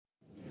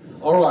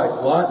All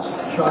right, Lot's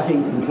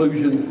shocking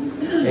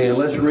conclusion, and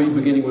let's read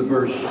beginning with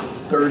verse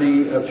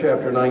 30 of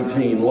chapter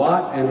 19.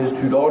 Lot and his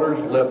two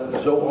daughters left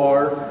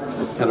Zoar,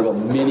 kind of a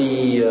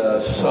mini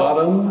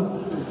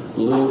Sodom,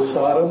 little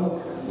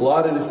Sodom.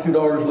 Lot and his two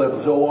daughters left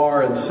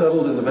Zoar and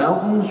settled in the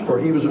mountains, for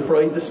he was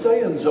afraid to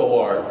stay in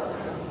Zoar.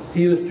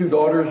 He and his two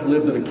daughters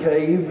lived in a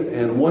cave,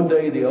 and one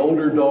day the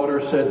older daughter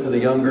said to the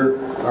younger,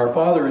 "Our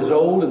father is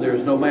old, and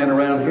there's no man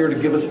around here to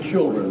give us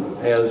children,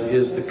 as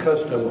is the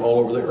custom all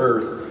over the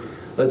earth.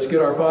 Let's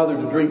get our father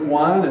to drink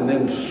wine and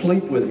then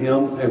sleep with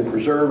him and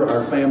preserve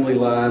our family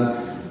line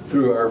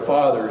through our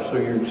father." So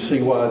you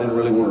see why I didn't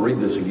really want to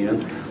read this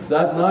again.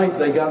 That night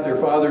they got their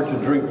father to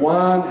drink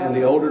wine, and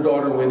the older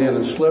daughter went in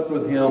and slept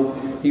with him.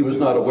 He was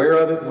not aware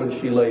of it when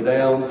she lay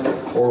down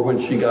or when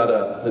she got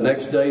up. The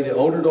next day the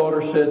older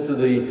daughter said to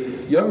the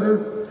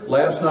younger,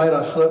 "Last night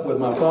I slept with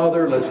my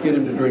father. Let's get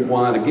him to drink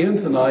wine again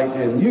tonight,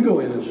 and you go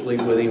in and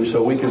sleep with him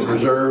so we can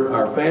preserve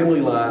our family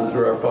line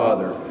through our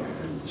father."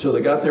 So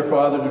they got their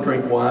father to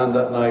drink wine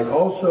that night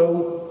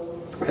also,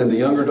 and the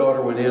younger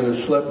daughter went in and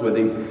slept with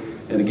him.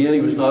 And again,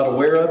 he was not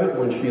aware of it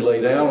when she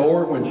lay down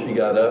or when she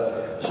got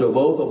up. So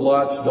both of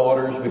Lot's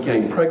daughters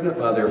became pregnant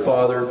by their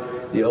father.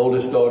 The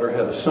oldest daughter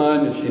had a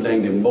son, and she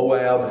named him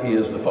Moab. He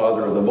is the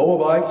father of the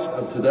Moabites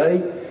of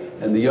today.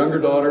 And the younger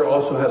daughter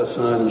also had a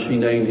son, and she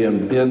named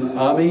him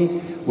Ben-Ami,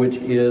 which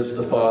is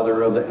the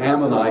father of the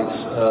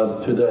Ammonites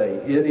of today.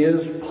 It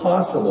is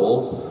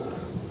possible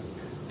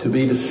to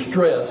be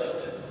distressed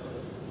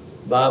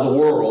by the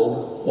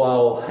world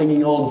while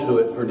hanging on to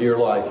it for dear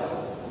life.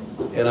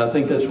 And I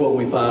think that's what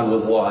we find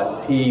with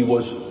Lot. He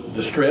was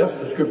distressed,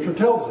 the scripture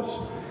tells us.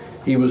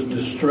 He was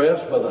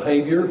distressed by the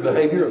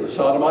behavior of the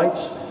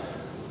Sodomites,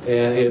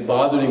 and it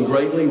bothered him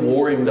greatly,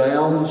 wore him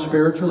down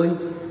spiritually.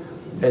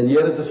 And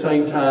yet at the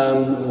same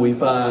time, we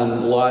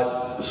find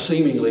Lot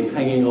seemingly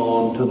hanging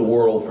on to the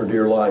world for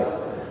dear life.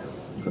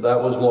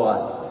 That was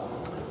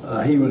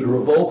Lot. He was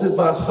revolted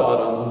by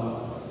Sodom,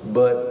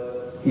 but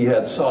he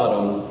had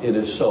Sodom in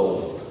his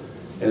soul.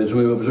 And as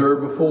we've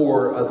observed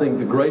before, I think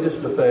the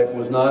greatest effect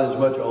was not as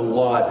much on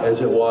Lot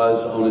as it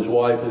was on his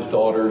wife, his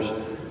daughters,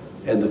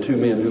 and the two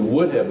men who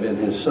would have been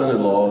his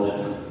son-in-laws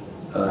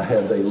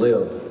had they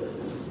lived.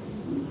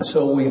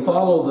 So we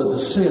follow the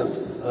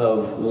descent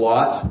of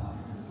Lot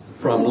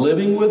from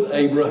living with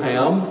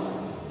Abraham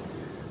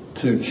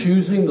to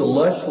choosing the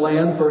lush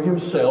land for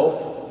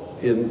himself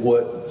in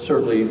what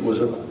certainly was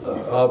an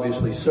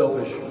obviously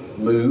selfish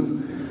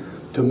move,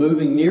 to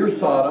moving near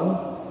Sodom,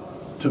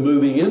 to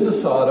moving into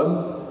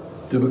Sodom,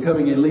 to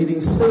becoming a leading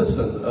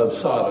citizen of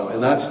Sodom.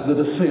 And that's the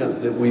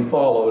descent that we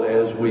followed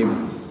as we've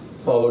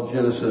followed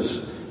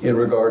Genesis in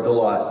regard to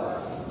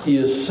Lot. He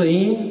is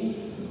seen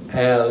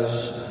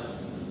as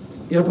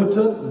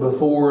impotent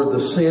before the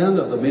sin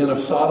of the men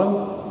of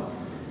Sodom.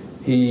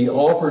 He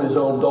offered his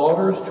own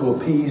daughters to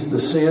appease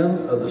the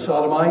sin of the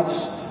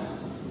Sodomites,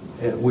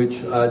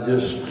 which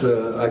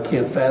I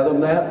can't fathom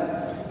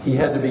that. He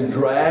had to be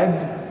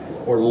dragged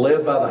or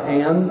led by the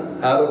hand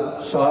out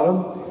of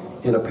Sodom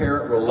in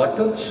apparent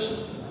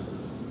reluctance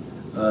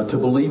to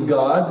believe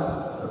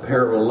God,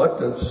 apparent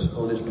reluctance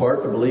on his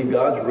part to believe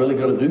God's really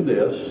going to do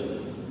this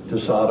to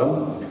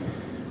Sodom.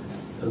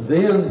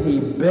 Then he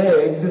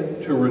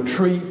begged to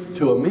retreat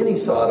to a mini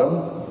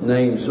Sodom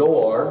named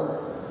Zoar,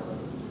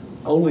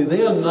 only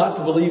then not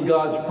to believe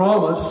God's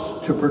promise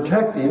to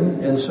protect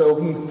him, and so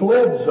he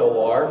fled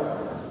Zoar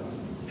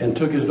and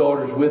took his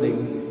daughters with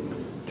him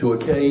to a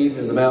cave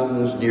in the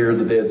mountains near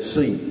the Dead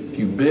Sea. If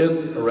you've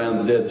been around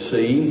the Dead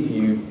Sea,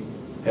 you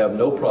have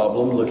no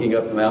problem looking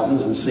up the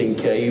mountains and seeing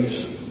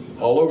caves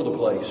all over the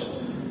place.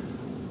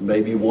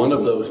 Maybe one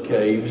of those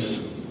caves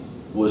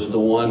was the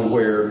one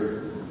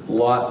where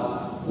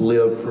Lot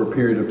lived for a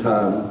period of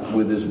time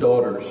with his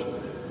daughters.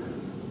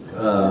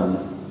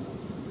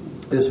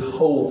 This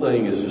whole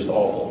thing is just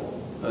awful.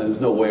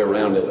 There's no way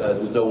around it.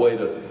 There's no way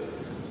to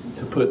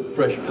put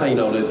fresh paint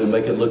on it and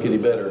make it look any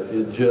better.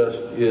 It just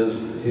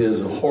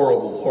is a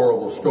horrible,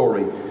 horrible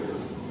story.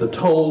 The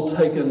toll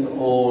taken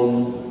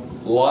on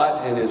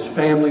Lot and his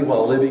family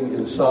while living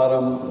in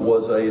Sodom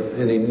was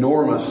an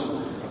enormous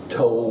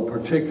toll,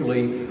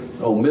 particularly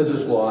on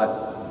Mrs.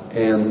 Lot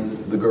and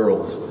the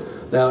girls.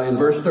 Now in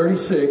verse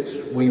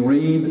 36, we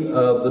read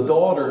of the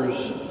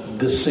daughters'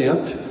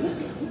 descent,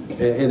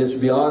 and it's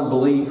beyond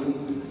belief.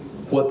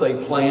 What they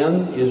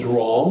planned is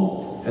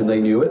wrong, and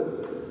they knew it.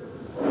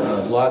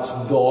 Lot's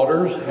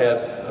daughters had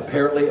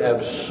apparently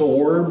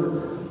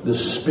absorbed the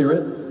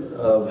spirit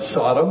of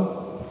Sodom,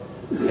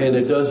 and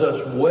it does us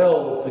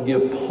well to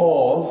give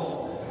pause.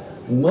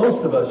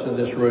 Most of us in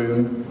this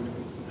room,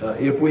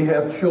 if we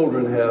have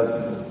children,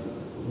 have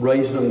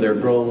raised them. They're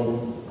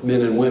grown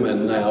men and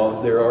women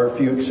now. There are a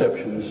few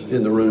exceptions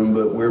in the room,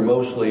 but we're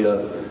mostly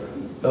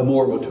a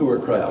more mature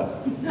crowd.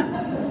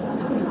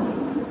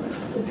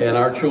 And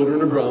our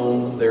children are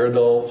grown. They're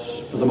adults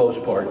for the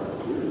most part.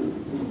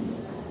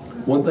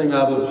 One thing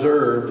I've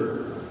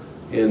observed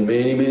in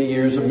many, many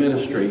years of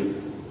ministry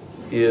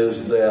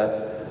is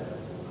that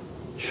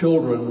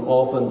children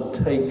often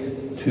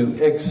take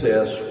to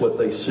excess what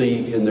they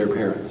see in their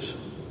parents.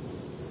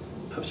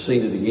 I've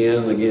seen it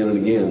again and again and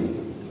again.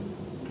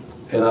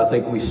 And I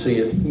think we see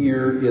it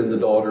here in the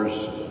daughters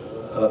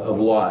of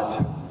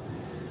Lot.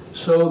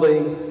 So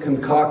they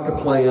concoct a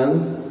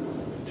plan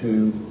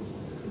to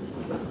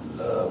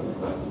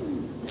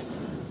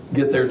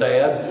get their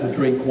dad to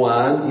drink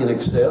wine in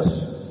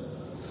excess,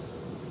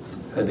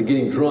 to get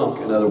him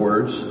drunk, in other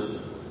words.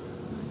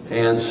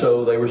 And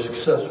so they were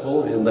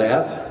successful in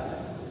that.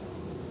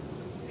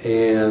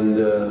 And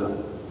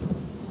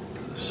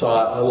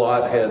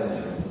Lot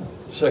had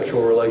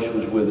sexual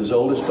relations with his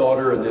oldest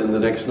daughter, and then the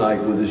next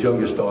night with his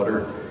youngest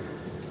daughter,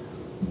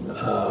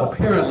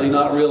 apparently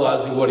not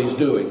realizing what he's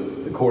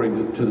doing,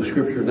 according to the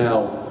scripture.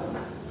 Now,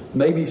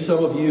 maybe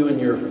some of you in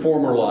your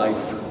former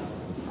life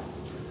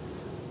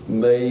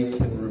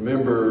can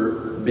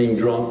remember being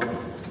drunk,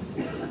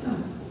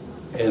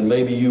 and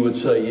maybe you would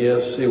say,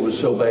 yes, it was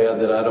so bad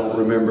that I don't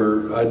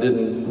remember, I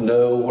didn't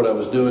know what I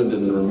was doing,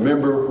 didn't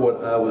remember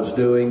what I was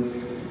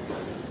doing.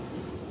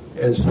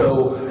 And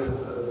so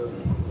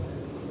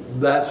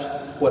that's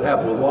what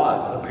happened with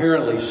Lot.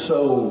 Apparently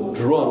so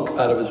drunk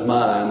out of his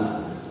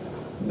mind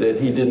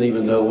that he didn't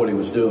even know what he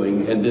was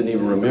doing and didn't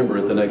even remember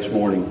it the next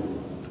morning,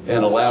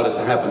 and allowed it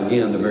to happen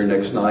again the very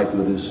next night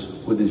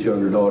with his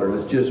younger daughter.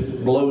 It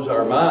just blows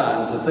our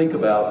mind to think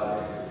about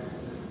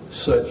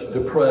such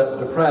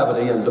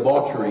depravity and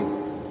debauchery.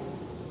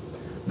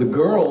 The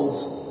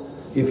girls,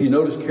 if you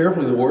notice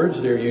carefully the words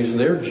they're using,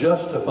 they're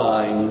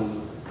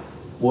justifying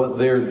what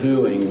they're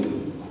doing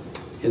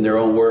in their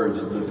own words.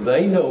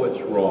 They know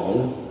it's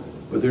wrong,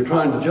 but they're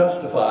trying to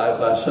justify it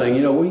by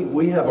saying,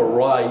 we have a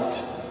right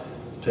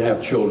to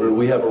have children.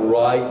 We have a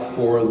right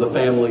for the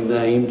family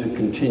name to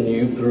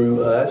continue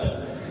through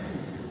us.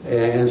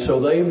 And so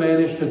they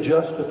managed to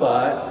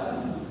justify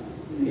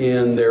it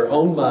in their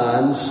own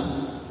minds.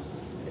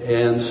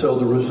 And so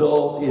the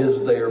result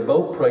is they are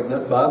both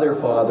pregnant by their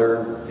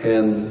father,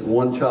 and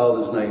one child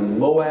is named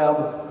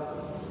Moab,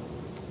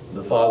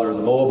 the father of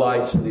the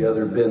Moabites, and the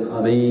other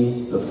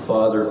Ben-Ami, the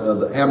father of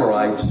the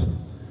Amorites.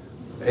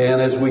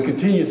 And as we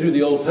continue through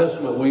the Old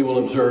Testament, we will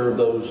observe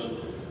those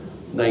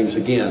names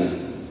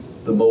again.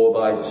 The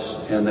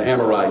Moabites and the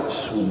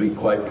Amorites will be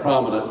quite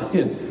prominent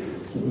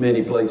in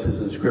many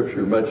places in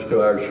Scripture, much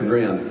to our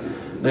chagrin.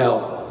 Now,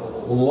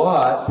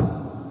 Lot,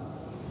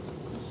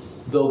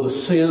 though the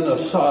sin of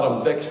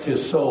Sodom vexed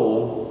his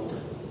soul,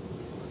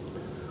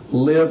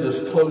 lived as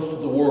close to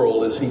the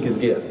world as he could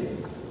get.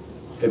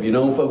 Have you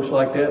known folks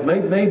like that?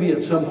 Maybe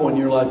at some point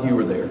in your life you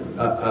were there.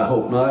 I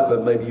hope not,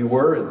 but maybe you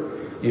were.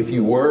 And if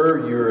you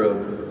were, you're a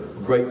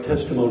great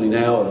testimony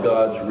now of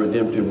God's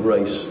redemptive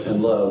grace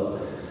and love.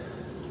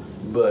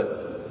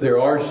 But there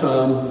are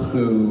some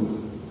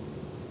who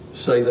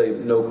say they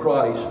know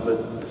Christ,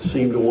 but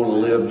seem to want to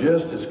live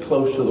just as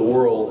close to the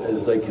world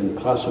as they can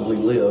possibly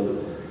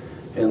live.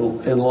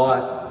 And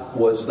Lot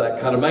was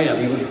that kind of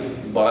man. He was,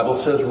 the Bible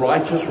says,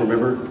 righteous.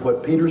 Remember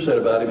what Peter said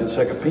about him in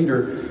 2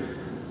 Peter.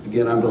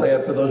 Again, I'm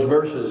glad for those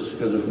verses,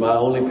 because if my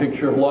only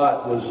picture of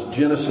Lot was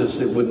Genesis,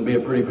 it wouldn't be a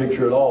pretty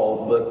picture at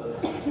all.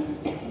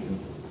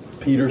 But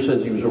Peter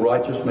says he was a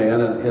righteous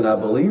man, and I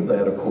believe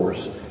that, of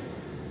course.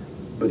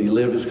 But he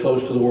lived as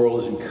close to the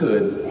world as he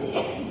could,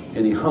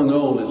 and he hung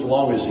on as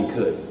long as he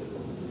could.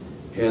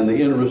 And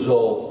the end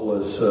result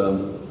was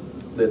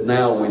that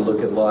now we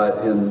look at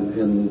Lot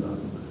in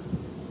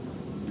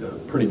a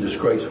pretty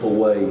disgraceful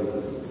way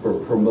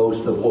for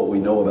most of what we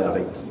know about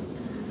him.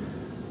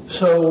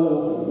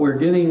 So we're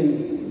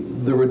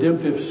getting the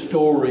redemptive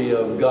story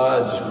of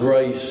God's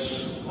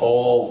grace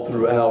all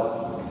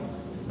throughout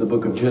the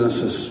book of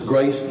Genesis.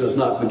 Grace does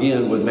not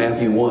begin with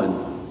Matthew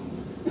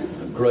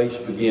 1. Grace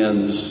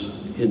begins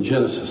in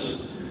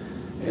Genesis.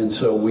 And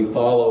so we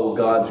follow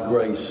God's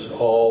grace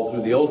all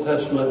through the Old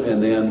Testament,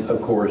 and then,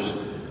 of course,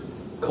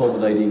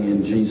 culminating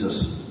in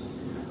Jesus.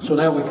 So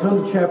now we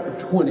come to chapter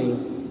 20,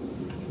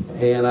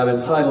 and I've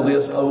entitled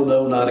this, Oh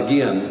No, Not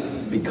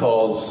Again,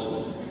 because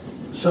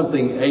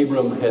something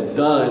Abram had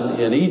done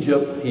in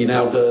Egypt, he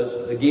now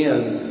does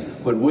again,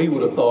 when we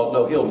would have thought,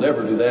 no, he'll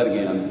never do that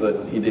again,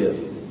 but he did.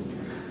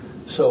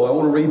 So I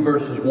want to read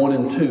verses 1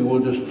 and 2. We'll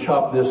just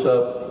chop this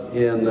up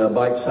in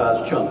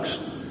bite-sized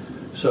chunks.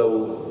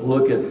 So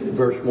look at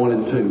verse 1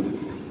 and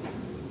 2.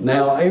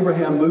 Now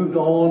Abraham moved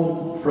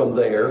on from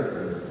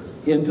there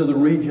into the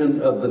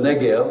region of the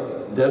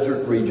Negev,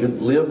 desert region,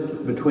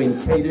 lived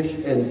between Kadesh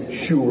and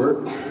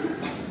Shur,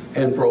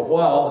 and for a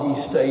while he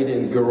stayed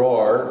in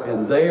Gerar,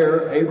 and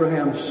there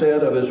Abraham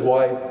said of his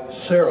wife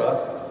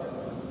Sarah,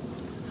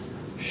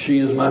 she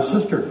is my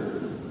sister.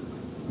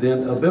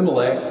 Then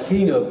Abimelech,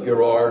 king of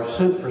Gerar,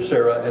 sent for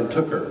Sarah and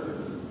took her.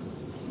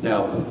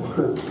 Now,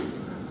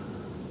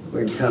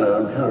 I'm kind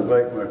of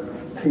biting my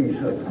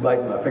teeth,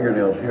 biting my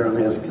fingernails here on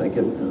this,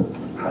 thinking,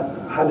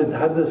 how did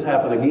this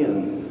happen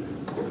again?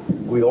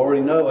 We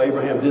already know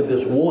Abraham did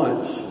this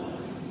once,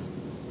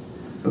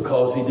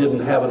 because he didn't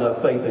have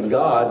enough faith in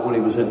God when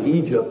he was in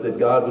Egypt that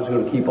God was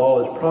going to keep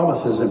all his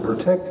promises and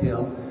protect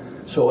him.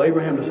 So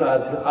Abraham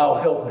decides, I'll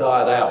help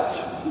God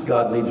out.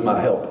 God needs my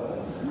help.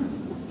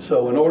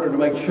 So in order to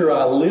make sure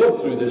I live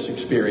through this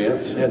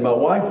experience and my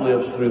wife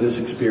lives through this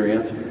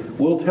experience,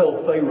 we'll tell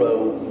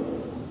Pharaoh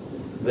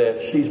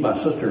that she's my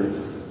sister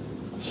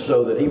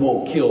so that he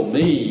won't kill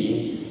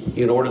me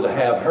in order to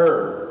have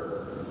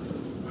her.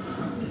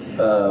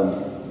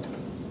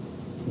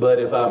 But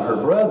if I'm her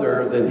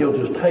brother, then he'll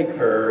just take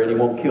her and he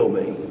won't kill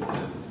me.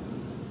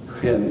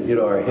 And,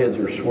 our heads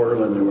are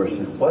swirling and we're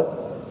saying, what?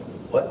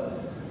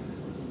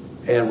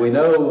 And we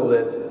know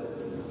that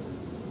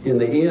in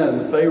the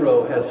end,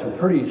 Pharaoh has some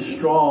pretty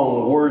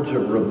strong words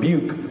of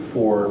rebuke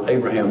for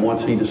Abraham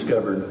once he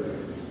discovered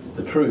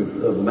the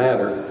truth of the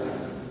matter.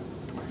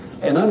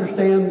 And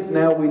understand,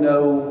 now we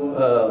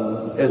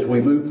know, as we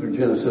move through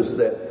Genesis,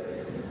 that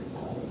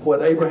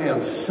what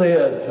Abraham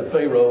said to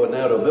Pharaoh and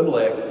now to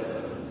Abimelech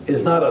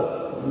is not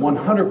a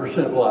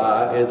 100%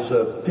 lie, it's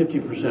a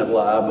 50%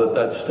 lie, but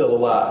that's still a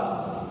lie.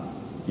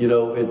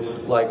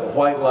 It's like a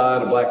white lie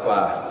and a black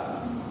lie.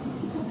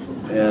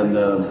 And,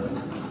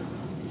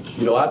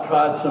 I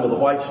tried some of the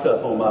white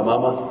stuff on my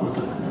mama.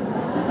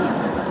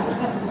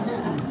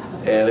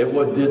 And it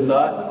did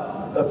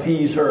not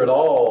appease her at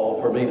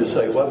all for me to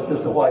say, well, it's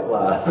just a white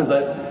lie.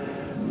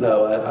 That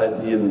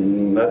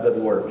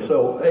doesn't work.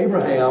 So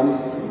Abraham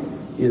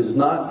is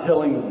not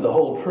telling the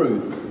whole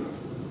truth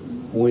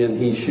when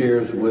he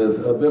shares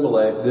with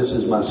Abimelech, this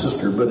is my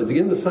sister. But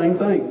again, the same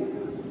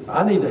thing.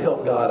 I need to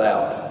help God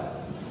out.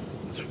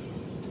 It's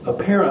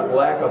apparent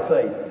lack of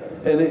faith.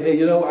 And,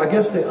 I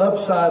guess the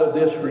upside of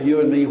this for you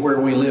and me where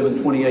we live in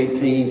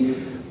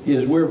 2018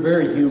 is we're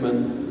very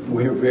human.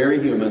 We're very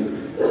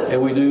human.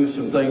 And we do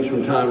some things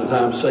from time to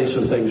time, say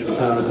some things from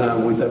time to time.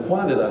 And we think,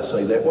 why did I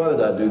say that? Why did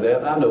I do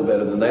that? I know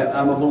better than that.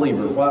 I'm a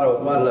believer.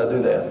 Why did I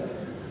do that?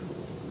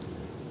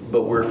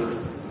 But we're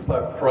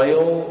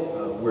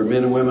frail. We're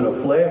men and women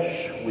of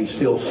flesh. We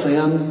still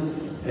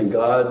sin. And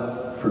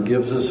God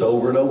forgives us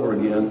over and over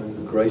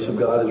again. The grace of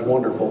God is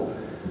wonderful.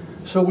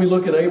 So we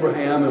look at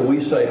Abraham and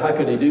we say, how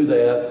could he do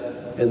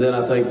that? And then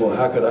I think, well,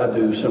 how could I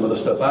do some of the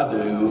stuff I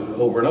do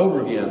over and over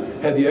again?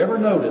 Have you ever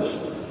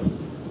noticed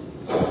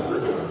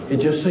it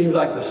just seems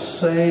like the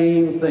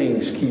same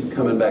things keep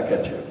coming back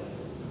at you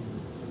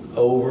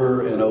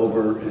over and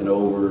over and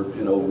over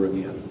and over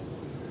again?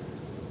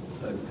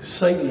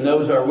 Satan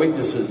knows our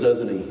weaknesses,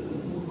 doesn't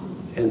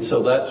he? And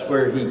so that's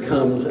where he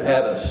comes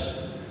at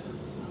us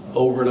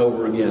over and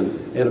over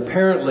again. And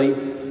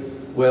apparently,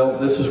 well,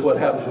 this is what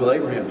happens with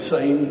Abraham.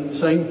 Same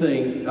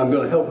thing. I'm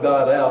going to help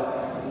God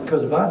out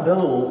because if I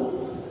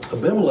don't,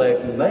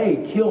 Abimelech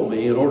may kill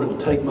me in order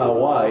to take my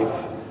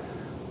wife.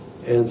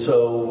 And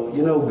so, I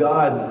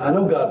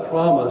know God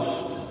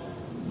promised.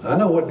 I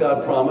know what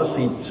God promised.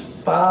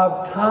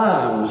 5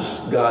 times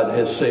God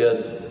has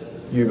said,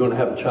 you're going to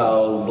have a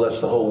child, bless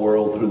the whole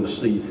world through the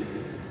seed.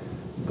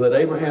 But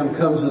Abraham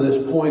comes to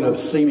this point of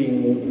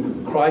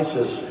seeming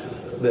crisis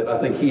that I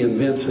think he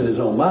invents in his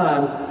own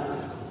mind.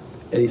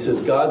 And he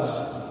says, God's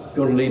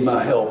going to need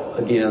my help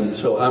again,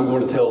 so I'm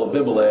going to tell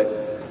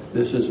Abimelech,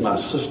 this is my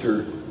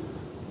sister.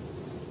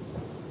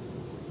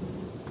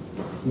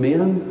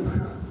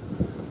 Men,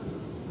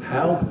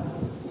 how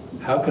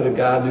could a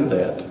guy do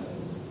that?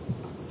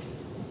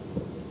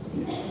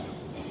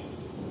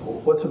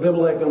 What's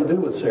Abimelech going to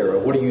do with Sarah?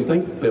 What do you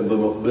think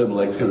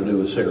Abimelech's going to do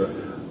with Sarah?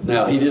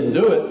 Now, he didn't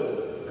do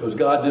it because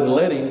God didn't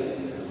let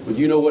him, but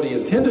you know what he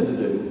intended to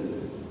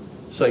do?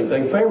 Same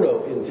thing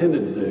Pharaoh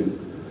intended to do.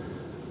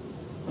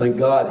 Thank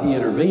God he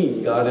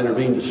intervened. God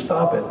intervened to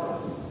stop it.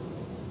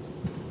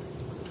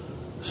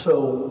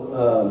 So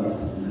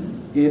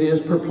it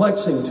is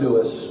perplexing to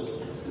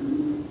us,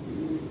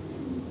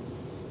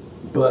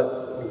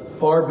 but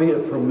far be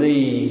it from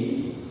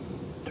me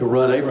to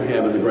run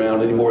Abraham in the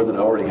ground any more than I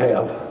already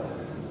have,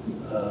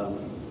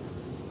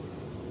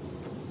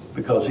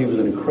 because he was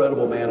an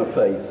incredible man of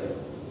faith,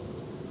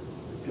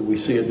 and we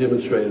see it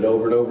demonstrated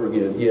over and over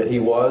again. Yet he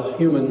was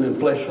human and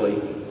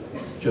fleshly,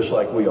 just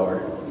like we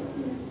are.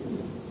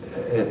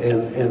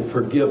 And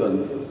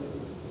forgiven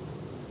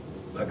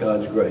by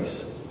God's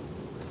grace.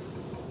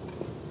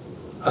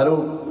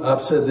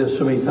 I've said this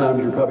so many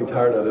times, you're probably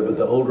tired of it, but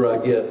the older I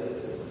get,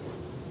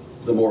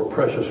 the more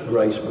precious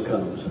grace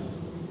becomes.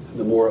 And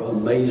the more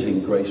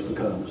amazing grace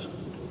becomes.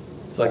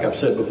 Like I've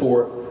said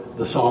before,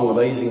 the song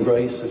Amazing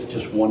Grace is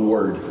just one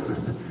word.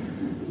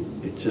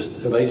 It's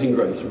just amazing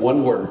grace,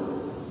 one word.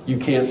 You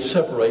can't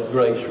separate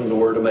grace from the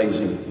word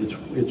amazing.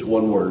 It's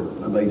one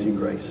word, amazing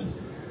grace.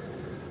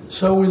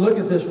 So we look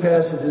at this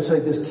passage and say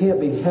this can't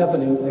be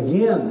happening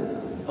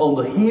again on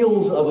the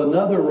heels of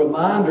another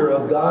reminder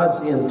of God's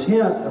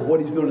intent of what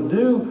he's going to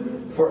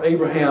do for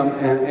Abraham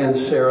and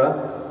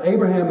Sarah.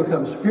 Abraham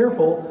becomes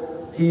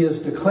fearful. He is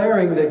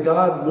declaring that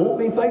God won't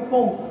be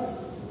faithful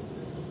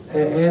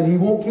and he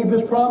won't keep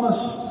his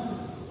promise.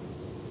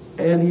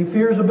 And he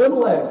fears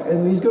Abimelech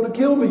and he's going to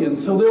kill me, and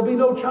so there'll be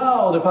no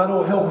child if I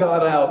don't help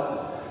God out.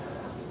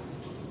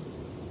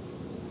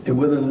 And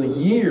within a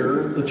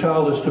year, the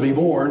child is to be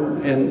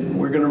born, and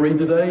we're going to read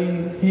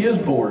today, he is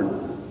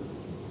born.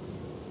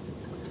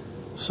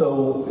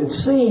 So it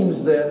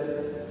seems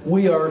that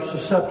we are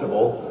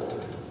susceptible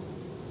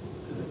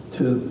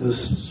to the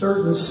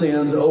certain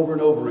sins over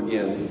and over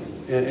again.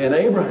 And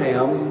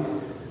Abraham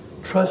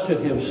trusted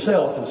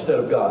himself instead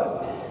of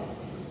God,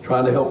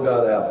 trying to help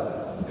God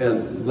out.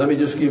 And let me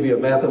just give you a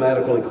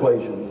mathematical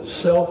equation.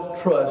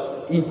 Self-trust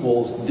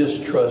equals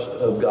distrust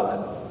of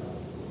God.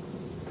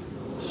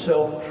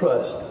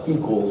 Self-trust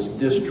equals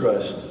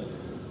distrust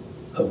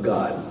of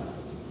God.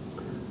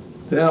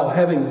 Now,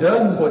 having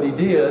done what he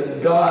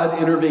did, God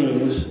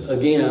intervenes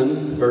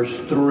again, verse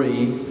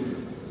 3.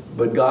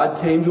 But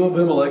God came to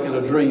Abimelech in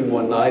a dream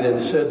one night and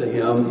said to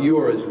him, "You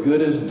are as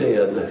good as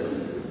dead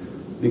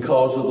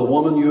because of the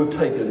woman you have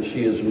taken.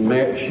 She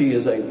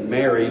is a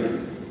married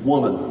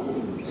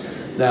woman."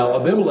 Now,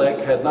 Abimelech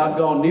had not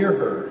gone near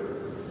her.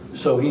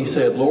 So he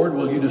said, "Lord,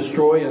 will you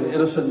destroy an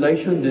innocent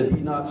nation? Did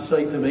he not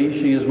say to me,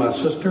 'She is my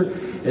sister'?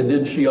 And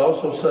did she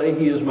also say,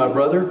 'He is my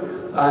brother'?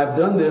 I have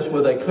done this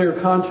with a clear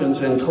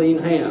conscience and clean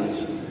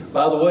hands."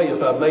 By the way,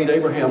 if I've made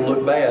Abraham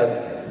look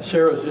bad,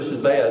 Sarah's just as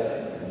bad,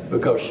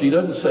 because she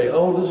doesn't say,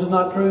 "Oh, this is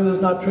not true, this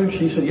is not true."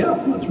 She said, "Yeah,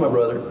 that's my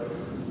brother."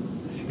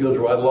 She goes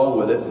right along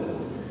with it.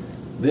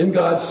 Then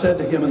God said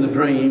to him in the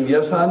dream,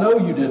 "Yes, I know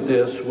you did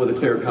this with a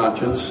clear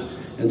conscience,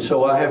 and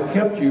so I have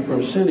kept you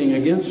from sinning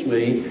against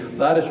me.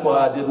 That is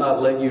why I did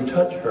not let you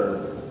touch her.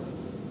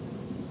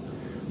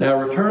 Now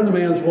return the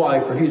man's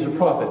wife, for he's a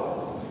prophet,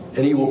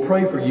 and he will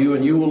pray for you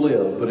and you will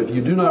live. But if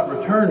you do not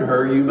return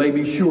her, you may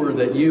be sure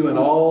that you and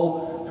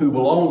all who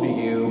belong to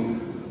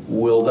you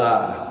will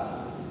die."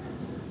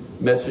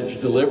 Message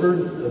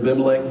delivered.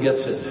 Abimelech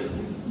gets it.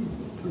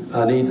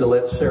 I need to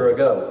let Sarah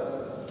go.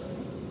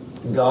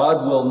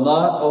 God will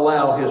not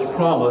allow his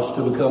promise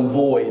to become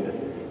void.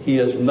 He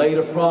has made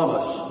a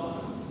promise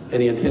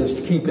and he intends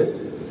to keep it.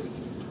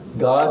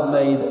 God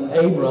made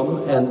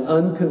Abram an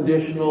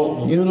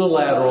unconditional,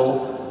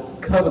 unilateral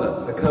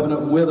covenant, a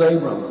covenant with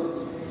Abram.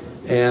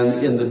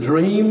 And in the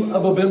dream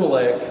of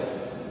Abimelech,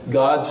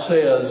 God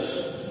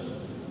says,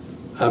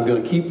 "I'm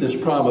going to keep this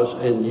promise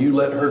and you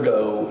let her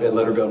go, and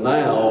let her go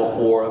now,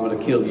 or I'm going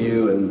to kill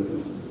you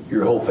and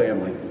your whole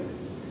family."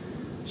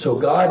 So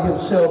God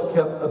himself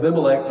kept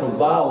Abimelech from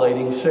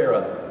violating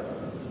Sarah.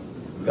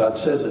 God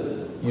says it.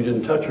 "You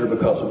didn't touch her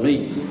because of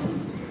me."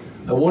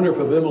 I wonder if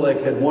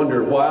Abimelech had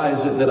wondered, why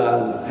is it that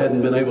I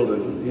hadn't been able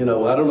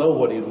to, I don't know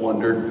what he'd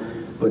wondered,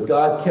 but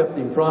God kept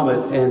him from it,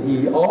 and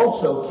he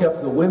also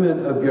kept the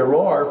women of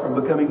Gerar from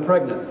becoming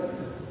pregnant.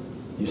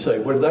 You say,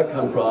 where did that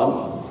come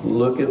from?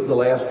 Look at the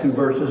last two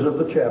verses of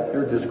the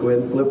chapter. Just go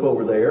ahead and flip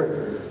over there.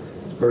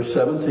 Verse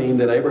 17,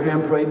 "Then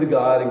Abraham prayed to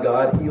God, and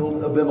God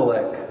healed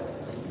Abimelech,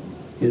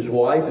 his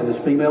wife and his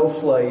female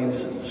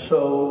slaves,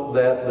 so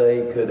that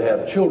they could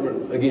have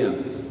children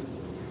again.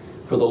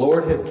 For the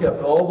Lord had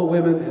kept all the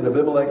women in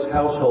Abimelech's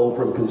household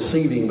from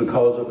conceiving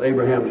because of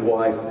Abraham's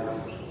wife,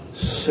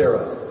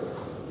 Sarah."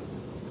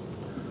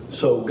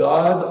 So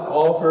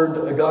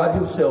God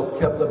himself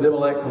kept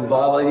Abimelech from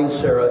violating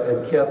Sarah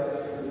and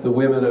kept the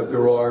women of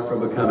Gerar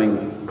from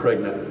becoming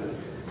pregnant.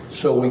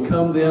 So we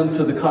come then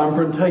to the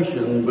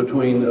confrontation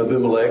between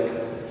Abimelech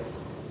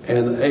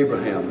and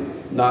Abraham.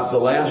 Not the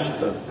last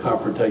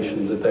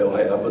confrontation that they'll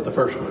have, but the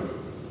first one.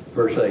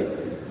 Verse 8.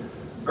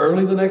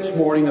 "Early the next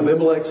morning,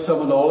 Abimelech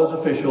summoned all his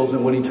officials,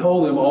 and when he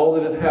told them all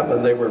that had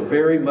happened, they were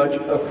very much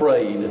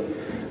afraid.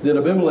 Then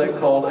Abimelech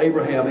called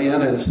Abraham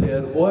in and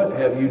said, 'What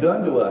have you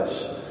done to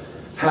us?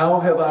 How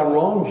have I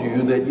wronged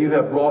you that you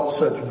have brought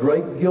such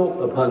great guilt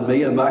upon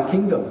me and my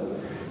kingdom?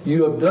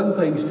 You have done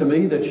things to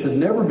me that should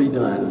never be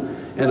done.'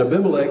 And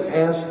Abimelech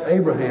asked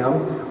Abraham,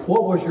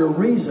 'What was your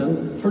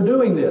reason for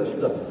doing this?'"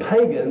 The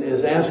pagan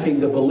is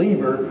asking the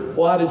believer,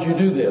 "Why did you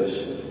do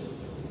this?"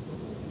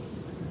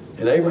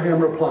 And Abraham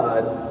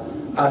replied,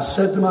 "I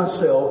said to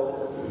myself,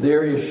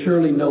 there is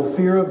surely no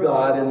fear of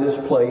God in this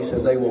place,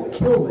 and they will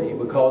kill me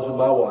because of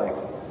my wife.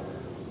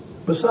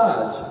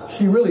 Besides,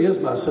 she really is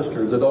my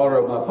sister, the daughter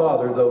of my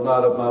father, though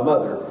not of my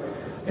mother,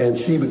 and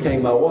she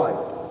became my wife.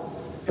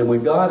 And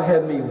when God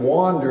had me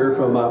wander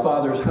from my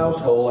father's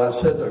household, I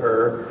said to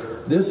her,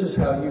 'This is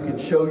how you can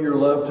show your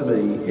love to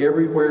me.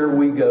 Everywhere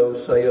we go,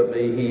 say of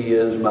me, he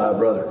is my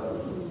brother.'"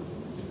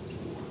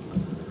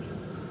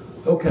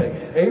 Okay,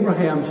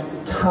 Abraham's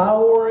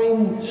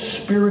towering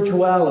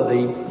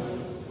spirituality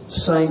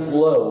sank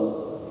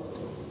low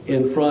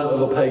in front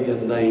of a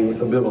pagan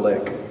named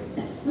Abimelech.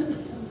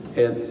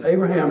 And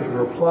Abraham's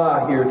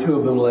reply here to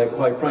Abimelech,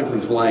 quite frankly,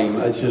 is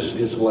lame.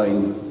 It's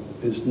lame.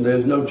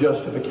 There's no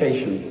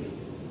justification.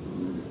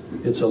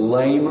 It's a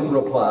lame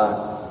reply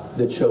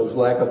that shows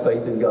lack of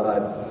faith in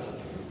God.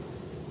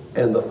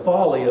 And the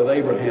folly of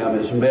Abraham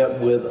is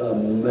met with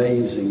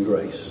amazing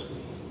grace.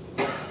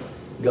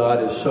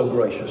 God is so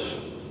gracious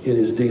in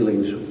his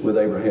dealings with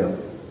Abraham.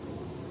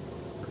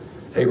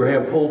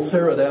 Abraham pulled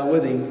Sarah down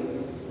with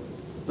him.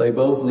 They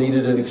both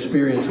needed an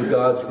experience of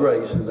God's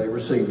grace, and they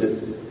received it.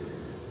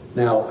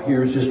 Now,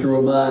 here's just a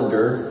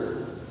reminder.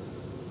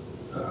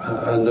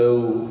 I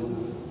know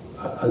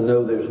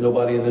there's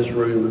nobody in this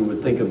room who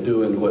would think of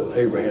doing what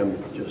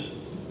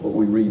what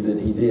we read that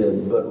he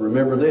did. But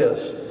remember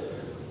this.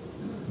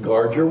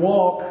 Guard your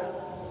walk,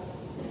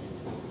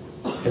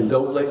 and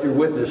don't let your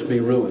witness be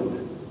ruined.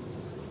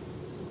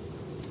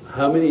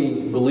 How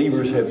many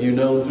believers have you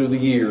known through the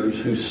years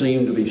who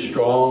seemed to be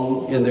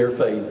strong in their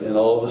faith, and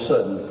all of a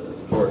sudden,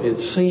 or it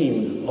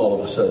seemed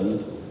all of a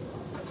sudden,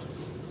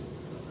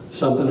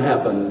 something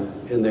happened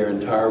and their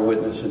entire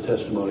witness and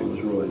testimony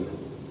was ruined?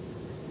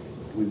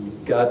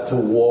 We've got to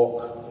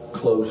walk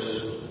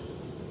close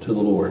to the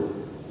Lord.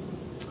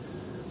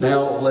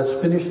 Now, let's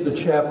finish the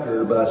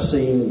chapter by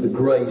seeing the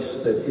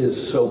grace that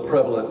is so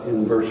prevalent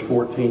in verse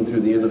 14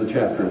 through the end of the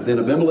chapter. Then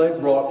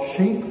Abimelech brought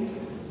sheep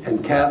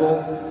and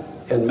cattle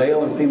and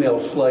male and female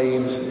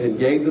slaves and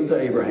gave them to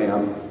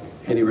Abraham,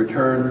 and he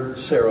returned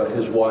Sarah,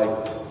 his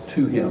wife,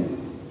 to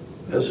him.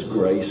 That's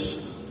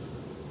grace.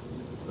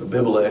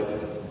 Abimelech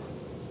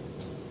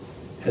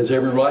has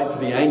every right to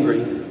be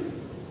angry,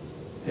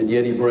 and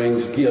yet he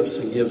brings gifts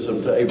and gives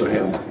them to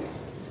Abraham.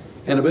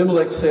 And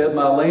Abimelech said,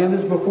 "My land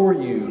is before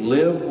you.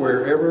 Live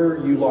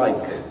wherever you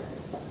like."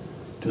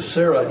 To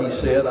Sarah he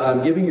said,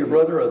 "I'm giving your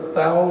brother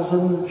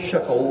 1,000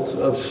 shekels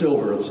of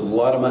silver." It's a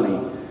lot of money.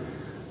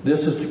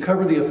 "This is to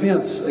cover the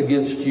offense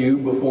against you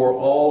before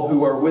all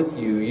who are with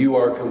you. You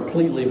are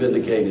completely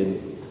vindicated."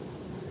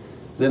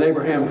 Then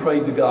Abraham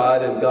prayed to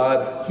God, and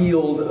God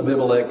healed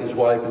Abimelech, his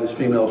wife, and his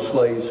female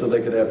slaves so they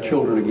could have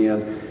children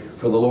again.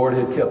 For the Lord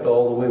had kept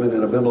all the women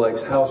in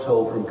Abimelech's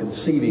household from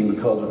conceiving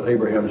because of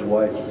Abraham's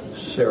wife,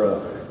 Sarah.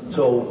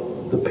 So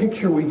the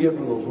picture we get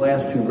from those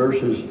last two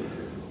verses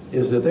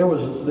is that there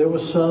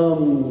was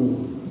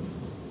some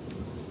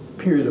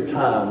period of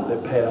time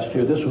that passed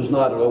here. This was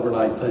not an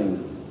overnight thing.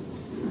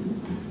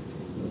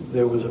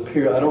 There was a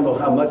period, I don't know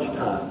how much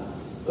time,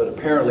 but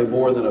apparently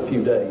more than a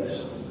few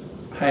days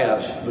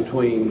passed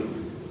between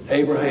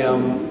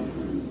Abraham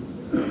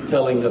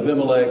telling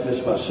Abimelech, "This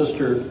is my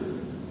sister,"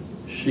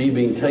 she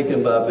being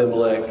taken by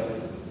Abimelech,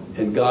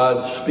 and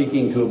God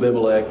speaking to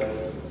Abimelech,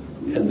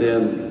 and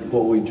then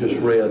what we just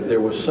read. There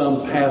was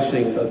some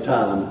passing of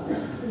time,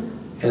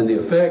 and the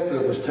effect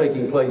that was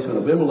taking place on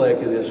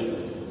Abimelech and his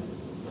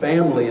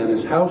family and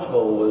his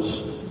household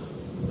was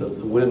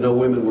that no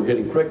women were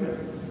getting pregnant.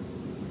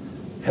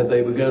 Had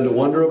they begun to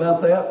wonder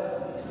about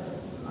that?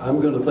 I'm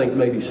going to think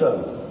maybe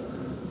so.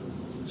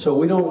 So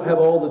we don't have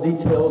all the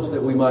details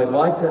that we might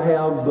like to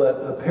have,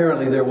 but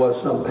apparently there was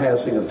some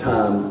passing of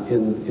time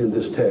in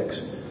this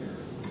text.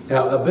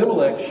 Now,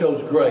 Abimelech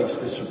shows grace.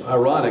 It's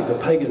ironic. The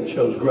pagan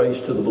shows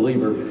grace to the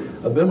believer.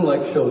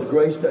 Abimelech shows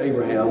grace to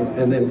Abraham,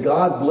 and then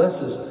God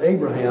blesses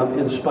Abraham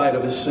in spite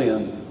of his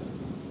sin.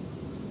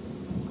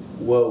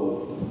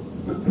 Whoa.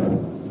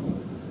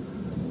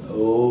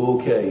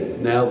 Okay,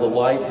 now the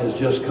light has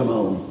just come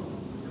on.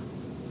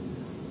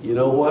 You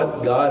know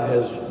what? God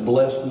has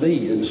blessed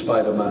me in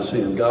spite of my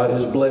sin. God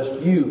has blessed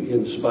you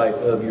in spite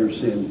of your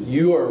sin.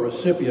 You are a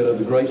recipient of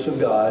the grace of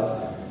God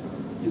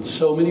in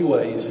so many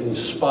ways, in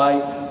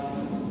spite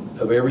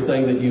of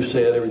everything that you've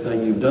said,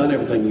 everything you've done,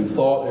 everything you've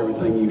thought,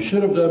 everything you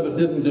should have done but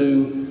didn't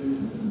do.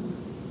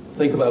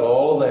 Think about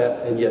all of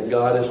that, and yet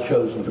God has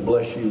chosen to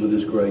bless you with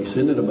His grace.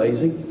 Isn't it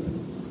amazing?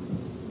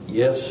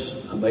 Yes,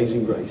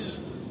 amazing grace.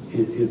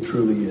 It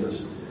truly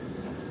is.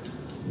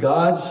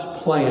 God's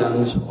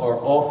plans are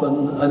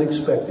often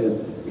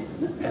unexpected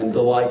and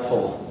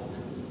delightful.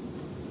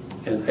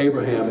 And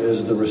Abraham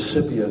is the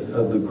recipient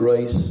of the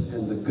grace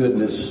and the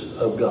goodness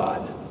of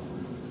God,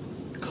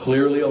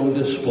 clearly on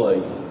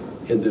display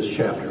in this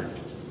chapter.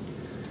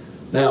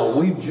 Now,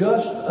 we've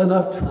just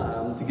enough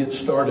time to get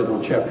started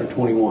on chapter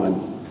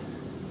 21.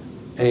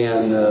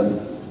 And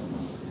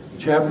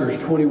chapters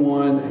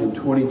 21 and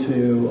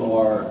 22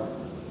 are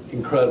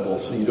incredible.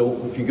 So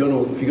if you're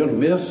going to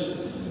miss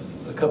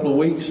a couple of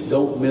weeks,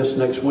 don't miss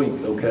next week,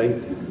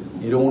 okay?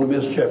 You don't want to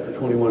miss chapter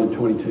 21 and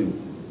 22.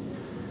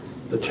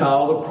 The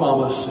child of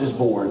promise is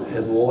born.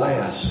 At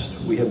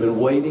last, we have been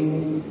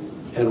waiting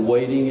and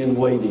waiting and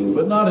waiting,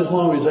 but not as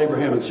long as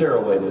Abraham and Sarah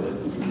waited.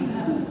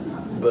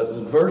 But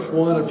in verse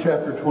 1 of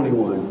chapter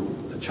 21,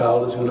 the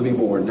child is going to be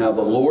born. Now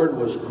the Lord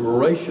was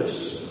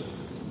gracious.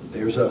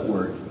 There's that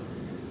word.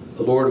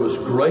 The Lord was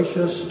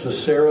gracious to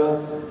Sarah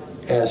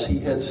as He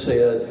had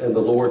said, and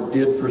the Lord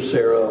did for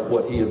Sarah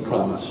what He had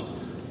promised.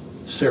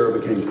 Sarah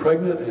became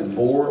pregnant and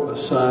bore a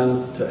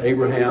son to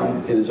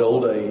Abraham in his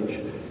old age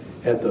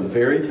at the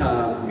very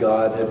time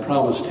God had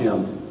promised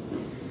him.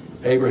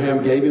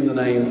 Abraham gave him the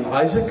name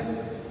Isaac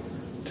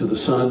to the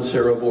son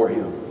Sarah bore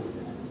him.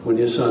 When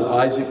his son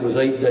Isaac was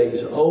 8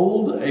 days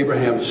old,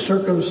 Abraham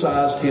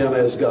circumcised him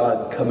as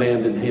God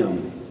commanded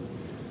him.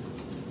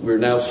 We're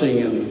now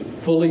seeing a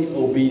fully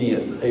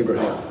obedient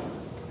Abraham.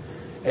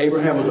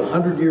 Abraham was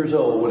 100 years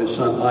old when his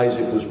son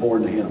Isaac was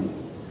born to him.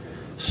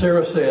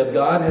 Sarah said,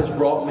 "God has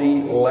brought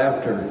me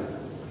laughter."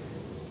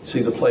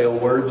 See the play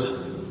on words?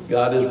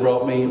 God has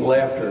brought me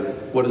laughter.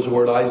 What does the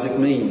word Isaac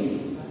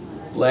mean?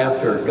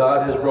 Laughter.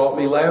 God has brought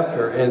me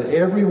laughter, and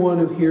everyone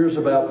who hears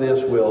about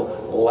this will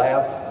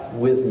laugh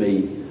with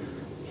me.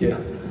 Yeah.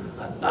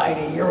 A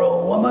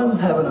 90-year-old woman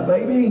having a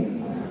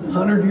baby,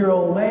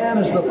 100-year-old man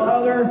is the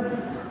father.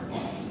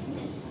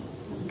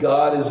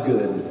 God is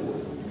good.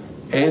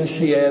 And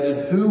she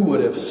added, "Who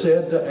would have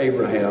said to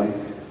Abraham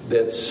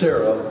that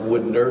Sarah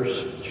would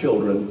nurse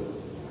children?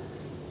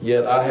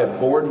 Yet I have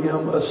borne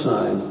him a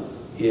son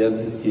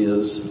in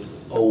his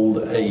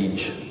old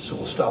age. So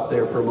we'll stop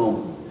there for a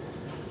moment.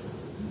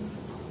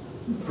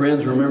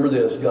 Friends, remember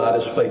this: God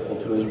is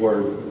faithful to his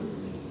word.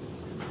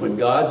 When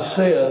God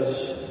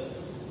says,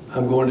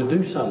 I'm going to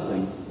do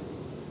something,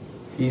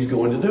 he's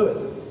going to do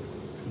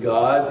it.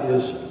 God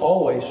is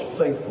always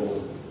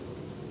faithful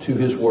to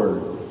his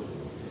word.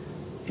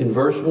 In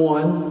verse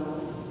 1,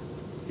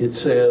 it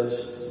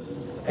says,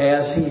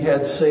 as he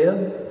had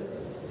said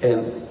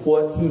and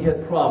what he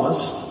had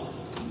promised.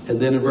 And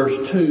then in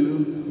verse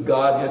 2,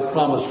 God had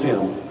promised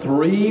him.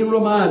 3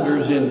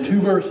 reminders in 2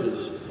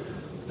 verses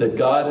that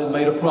God had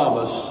made a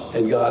promise,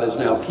 and God is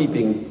now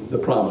keeping the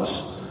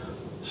promise.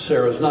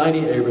 Sarah's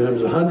 90,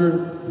 Abraham's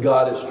 100.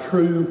 God is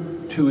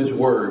true to his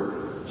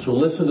word. So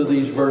listen to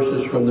these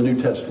verses from the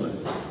New Testament.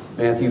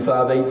 Matthew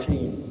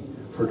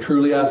 5:18. For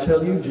truly I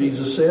tell you,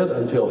 Jesus said,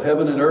 until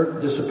heaven and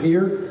earth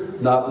disappear,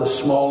 not the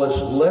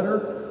smallest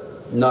letter,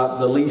 not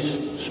the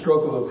least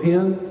stroke of a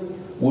pen,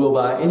 will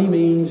by any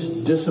means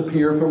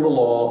disappear from the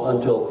law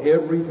until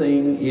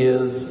everything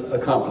is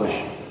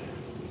accomplished.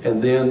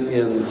 And then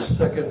in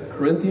 2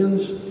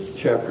 Corinthians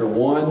chapter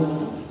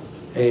 1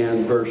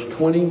 and verse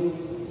 20,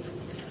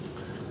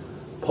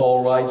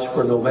 Paul writes,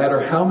 for no matter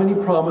how many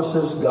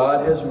promises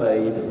God has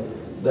made,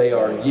 they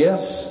are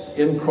yes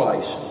in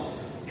Christ.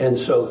 And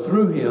so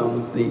through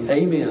him, the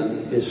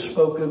amen is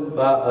spoken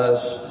by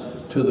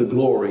us to the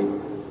glory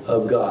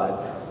of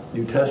God.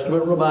 New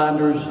Testament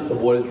reminders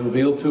of what is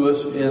revealed to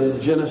us in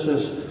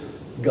Genesis.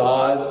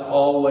 God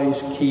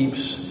always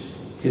keeps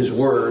his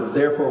word.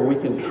 Therefore, we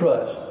can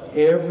trust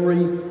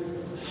every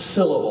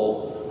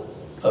syllable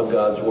of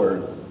God's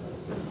word.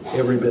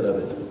 Every bit of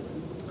it.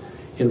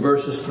 In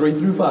verses 3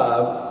 through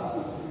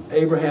 5,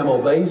 Abraham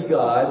obeys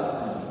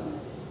God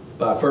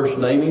by first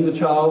naming the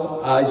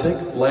child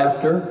Isaac,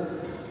 laughter.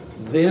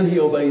 Then he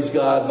obeys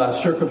God by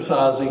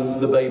circumcising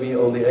the baby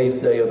on the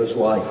 8th day of his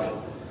life.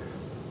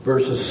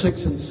 Verses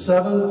 6 and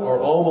 7 are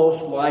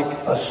almost like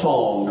a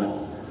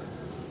song.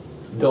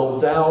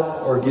 Don't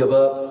doubt or give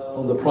up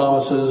on the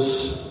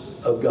promises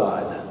of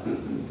God.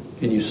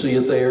 Can you see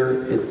it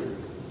there? It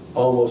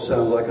almost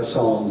sounds like a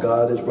song.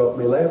 God has brought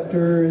me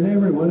laughter, and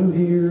everyone who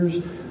hears.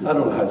 I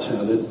don't know how it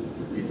sounded.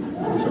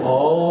 It's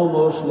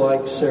almost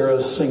like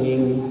Sarah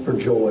singing for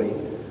joy.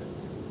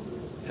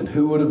 And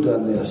who would have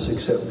done this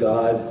except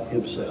God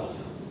himself?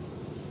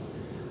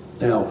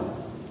 Now,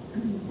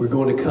 we're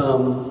going to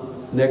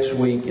come next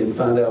week and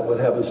find out what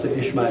happens to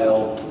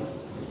Ishmael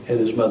and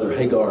his mother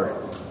Hagar.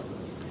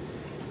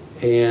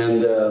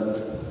 And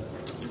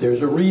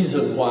there's a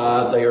reason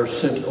why they are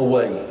sent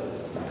away.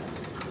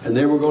 And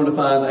then we're going to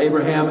find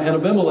Abraham and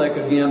Abimelech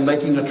again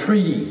making a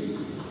treaty.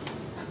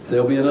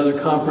 There'll be another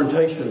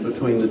confrontation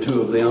between the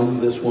two of them.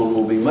 This one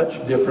will be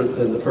much different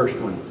than the first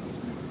one.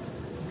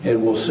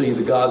 And we'll see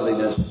the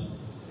godliness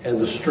and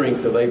the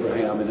strength of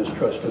Abraham and his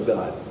trust of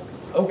God.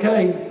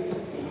 Okay.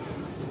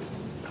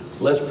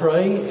 Let's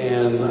pray,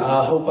 and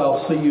I hope I'll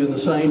see you in the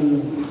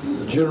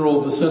same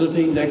general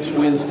vicinity next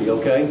Wednesday,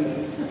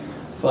 okay?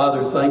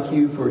 Father, thank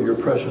you for your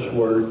precious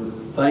word.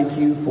 Thank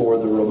you for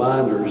the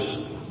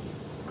reminders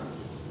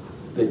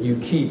that you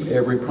keep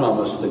every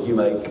promise that you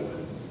make.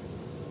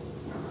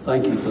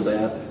 Thank you for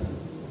that.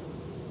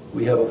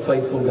 We have a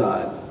faithful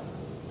God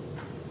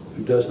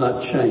who does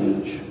not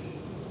change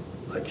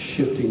like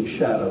shifting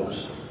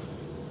shadows,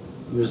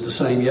 who is the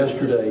same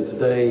yesterday,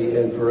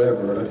 today, and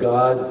forever. A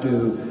God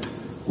who,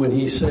 when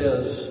he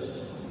says,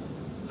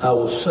 I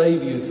will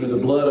save you through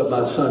the blood of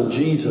my son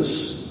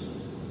Jesus,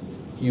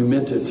 you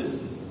meant it,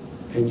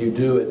 and you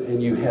do it,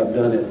 and you have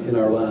done it in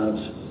our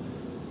lives.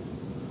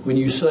 When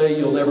you say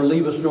you'll never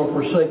leave us nor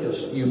forsake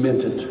us, you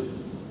meant it.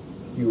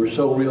 You are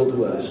so real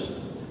to us.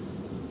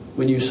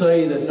 When you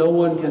say that no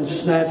one can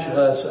snatch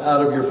us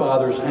out of your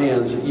Father's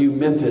hands, you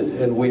meant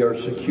it, and we are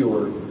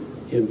secure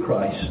in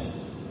Christ.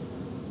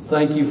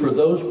 Thank you for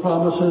those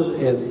promises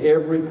and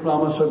every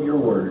promise of your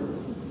word.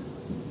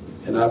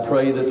 And I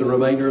pray that the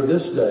remainder of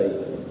this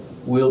day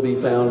will be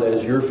found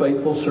as your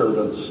faithful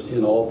servants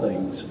in all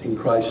things. In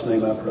Christ's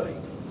name I pray.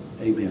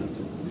 Amen.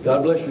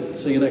 God bless you.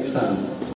 See you next time.